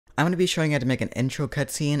I'm going to be showing you how to make an intro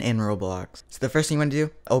cutscene in Roblox. So the first thing you want to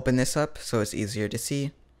do, open this up so it's easier to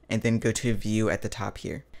see, and then go to View at the top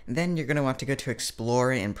here. Then you're going to want to go to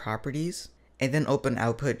Explore and Properties, and then open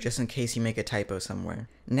Output just in case you make a typo somewhere.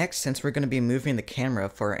 Next, since we're going to be moving the camera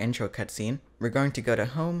for our intro cutscene, we're going to go to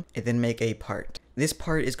Home and then make a part. This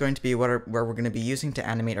part is going to be where we're going to be using to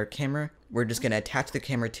animate our camera. We're just going to attach the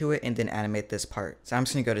camera to it and then animate this part. So I'm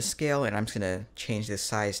just going to go to Scale and I'm just going to change this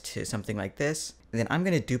size to something like this. And then I'm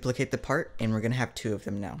going to duplicate the part and we're going to have two of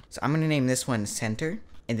them now. So I'm going to name this one Center.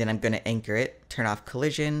 And then I'm going to anchor it, turn off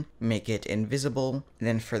collision, make it invisible. And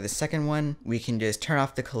then for the second one, we can just turn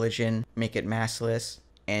off the collision, make it maskless,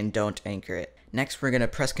 and don't anchor it. Next, we're going to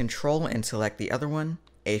press Control and select the other one.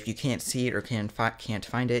 If you can't see it or can't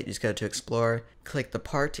find it, just go to Explore, click the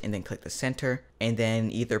part, and then click the center. And then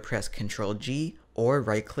either press Control G or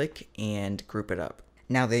right click and group it up.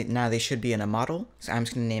 Now they should be in a model. So I'm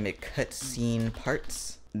just going to name it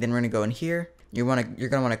CutsceneParts. Then we're going to go in here. You're going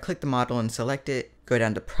to want to click the model and select it, go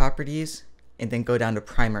down to Properties, and then go down to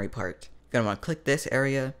Primary Part. You're going to want to click this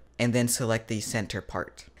area, and then select the center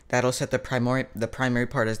part. That'll set the primary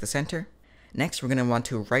part as the center. Next, we're going to want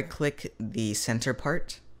to right-click the center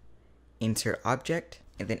part, Insert Object,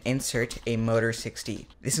 and then insert a Motor 6D.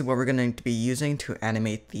 This is what we're going to be using to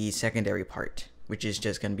animate the secondary part, which is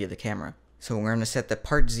just going to be the camera. So we're going to set the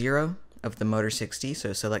part 0 of the Motor 6D,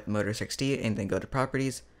 so select Motor 6D, and then go to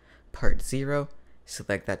Properties, Part 0,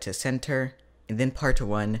 select that to center, and then part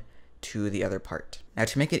 1 to the other part. Now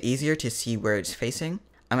to make it easier to see where it's facing,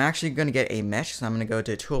 I'm actually going to get a mesh, so I'm going to go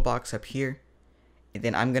to Toolbox up here, and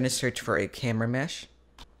then I'm going to search for a camera mesh.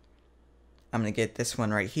 I'm going to get this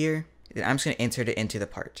one right here, and then I'm just going to insert it into the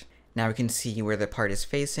part. Now we can see where the part is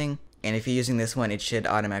facing, and if you're using this one, it should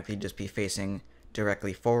automatically just be facing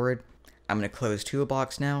directly forward. I'm going to close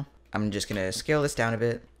Toolbox now. I'm just going to scale this down a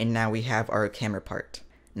bit, and now we have our camera part.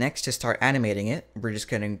 Next, to start animating it, we're just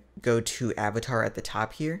going to go to Avatar at the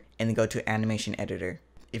top here, and then go to Animation Editor.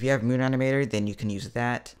 If you have Moon Animator, then you can use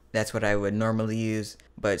that. That's what I would normally use,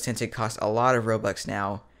 but since it costs a lot of Robux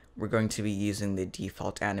now, we're going to be using the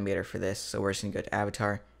default animator for this. So we're just going to go to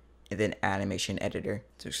Avatar, and then Animation Editor.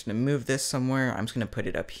 So I'm just going to move this somewhere. I'm just going to put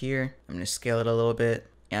it up here. I'm going to scale it a little bit,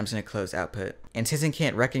 and I'm just going to close Output. And since it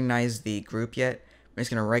can't recognize the group yet, we're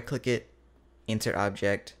just going to right-click it, Insert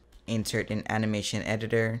Object, insert an animation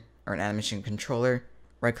editor or an animation controller,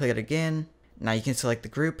 right click it again. Now you can select the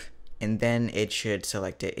group and then it should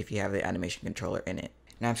select it if you have the animation controller in it.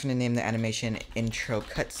 Now I'm just going to name the animation intro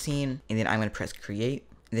cutscene and then I'm going to press create.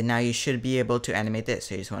 And then now you should be able to animate this.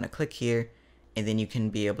 So you just want to click here and then you can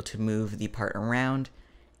be able to move the part around,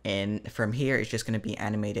 and from here it's just going to be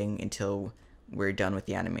animating until we're done with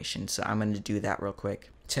the animation. So I'm going to do that real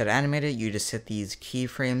quick. So to animate it, you just set these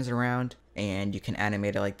keyframes around and you can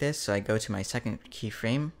animate it like this. So I go to my second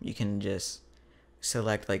keyframe, you can just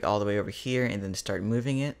select like all the way over here and then start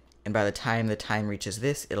moving it. And by the time reaches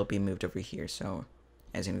this, it'll be moved over here. So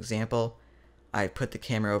as an example, I put the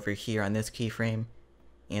camera over here on this keyframe,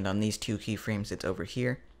 and on these two keyframes, it's over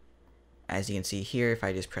here. As you can see here, if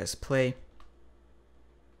I just press play,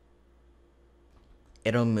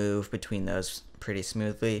 it'll move between those pretty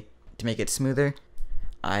smoothly. To make it smoother,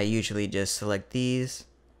 I usually just select these,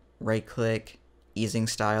 right click, easing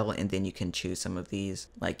style, and then you can choose some of these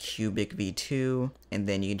like cubic V2, and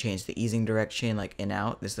then you can change the easing direction like in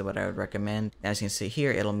out. This is what I would recommend. As you can see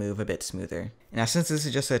here, it'll move a bit smoother. Now since this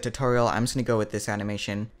is just a tutorial, I'm just gonna go with this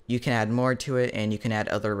animation. You can add more to it and you can add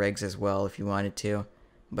other rigs as well if you wanted to,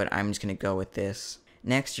 but I'm just gonna go with this.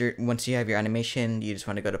 Next, once you have your animation, you just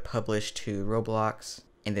want to go to Publish to Roblox,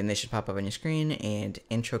 and then this should pop up on your screen, and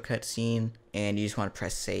intro cutscene, and you just want to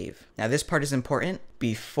press save. Now this part is important.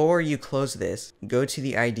 Before you close this, go to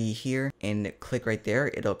the ID here and click right there.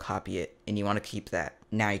 It'll copy it, and you want to keep that.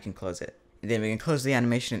 Now you can close it. And then we can close the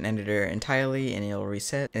animation editor entirely, and it'll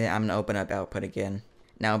reset. And then I'm gonna open up Output again.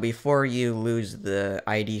 Now before you lose the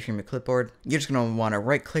ID from your clipboard, you're just going to want to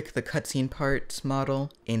right click the cutscene parts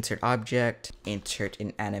model, insert object, insert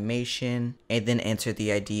an animation, and then enter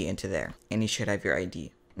the ID into there. And you should have your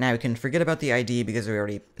ID. Now we can forget about the ID because we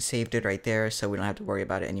already saved it right there, so we don't have to worry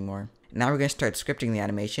about it anymore. Now we're going to start scripting the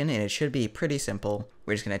animation, and it should be pretty simple.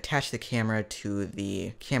 We're just going to attach the camera to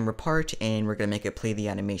the camera part, and we're going to make it play the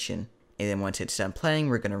animation. And then once it's done playing,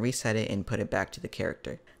 we're going to reset it and put it back to the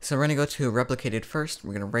character. So we're going to go to Replicated first.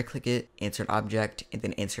 We're going to right click it, insert object, and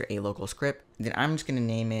then insert a local script. Then I'm just going to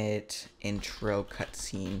name it intro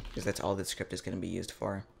cutscene because that's all the script is going to be used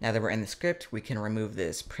for. Now that we're in the script, we can remove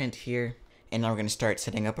this print here, And now we're going to start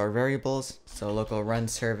setting up our variables. So local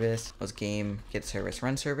runService was game GetService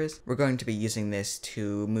runService. We're going to be using this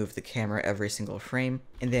to move the camera every single frame.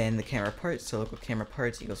 And then the camera parts, so local camera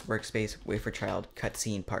parts equals workspace WaitForChild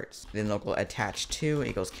CutsceneParts. Then local attachTo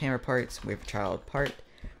equals camera parts WaitForChild part.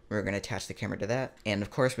 We're going to attach the camera to that. And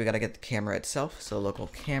of course we got to get the camera itself. So local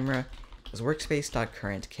camera is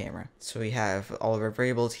workspace.CurrentCamera. So we have all of our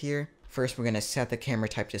variables here. First, we're going to set the camera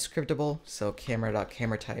type to scriptable. So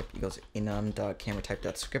camera.CameraType equals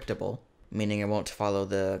Enum.CameraType.Scriptable, meaning it won't follow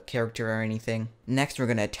the character or anything. Next, we're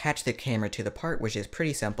going to attach the camera to the part, which is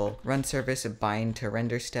pretty simple. RunService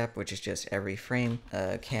BindToRenderStep, which is just every frame.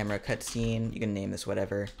 CameraCutscene, you can name this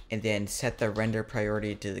whatever. And then set the render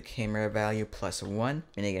priority to the camera value +1,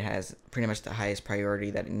 meaning it has pretty much the highest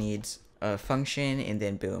priority that it needs. Function, and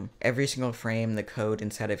then boom. Every single frame, the code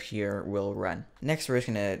inside of here will run. Next, we're just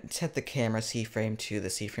gonna set the camera C-frame to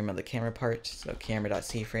the C-frame of the camera part. So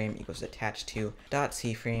camera.CFrame equals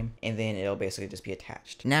attachTo.CFrame, and then it'll basically just be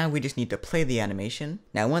attached. Now we just need to play the animation.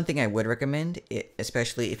 Now, one thing I would recommend,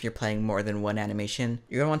 especially if you're playing more than one animation,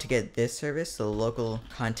 you're gonna want to get this service, the local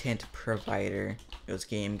contentProvider. It was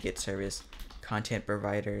game GetService content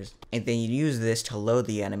providers, and then you use this to load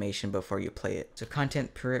the animation before you play it. So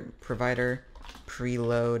contentProvider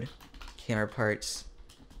preload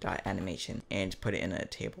cameraParts.Animation, and put it in a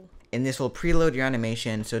table. And this will preload your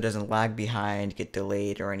animation so it doesn't lag behind, get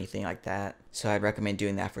delayed, or anything like that. So I'd recommend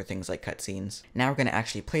doing that for things like cutscenes. Now we're going to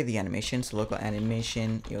actually play the animation. So local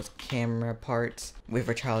animation equals CameraParts,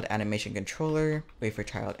 WaitForChild AnimationController,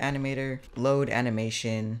 WaitForChild Animator,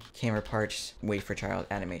 LoadAnimation, CameraParts, WaitForChild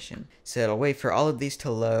Animation. So it'll wait for all of these to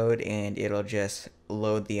load, and it'll just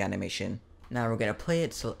load the animation. Now we're going to play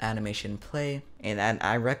it, so animation play. And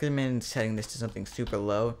I recommend setting this to something super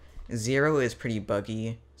low. 0 is pretty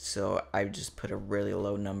buggy, so I just put a really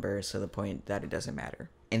low number so the point that it doesn't matter.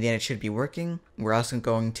 And then it should be working. We're also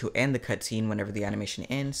going to end the cutscene whenever the animation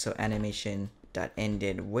ends, so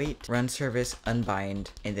animation.endedWait, runService,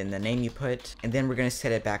 unbind, and then the name you put, and then we're going to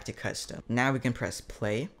set it back to custom. Now we can press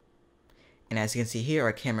play, and as you can see here,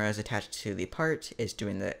 our camera is attached to the part, it's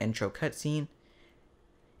doing the intro cutscene,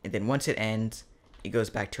 and then once it ends, it goes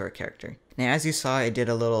back to our character. Now as you saw, it did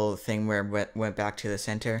a little thing where it went back to the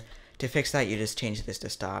center. To fix that, you just change this to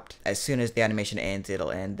stopped. As soon as the animation ends, it'll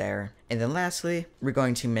end there. And then lastly, we're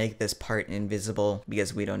going to make this part invisible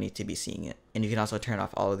because we don't need to be seeing it. And you can also turn off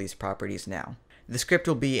all of these properties now. The script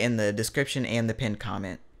will be in the description and the pinned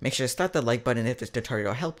comment. Make sure to slap the like button if this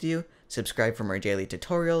tutorial helped you, subscribe for more daily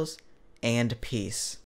tutorials, and peace.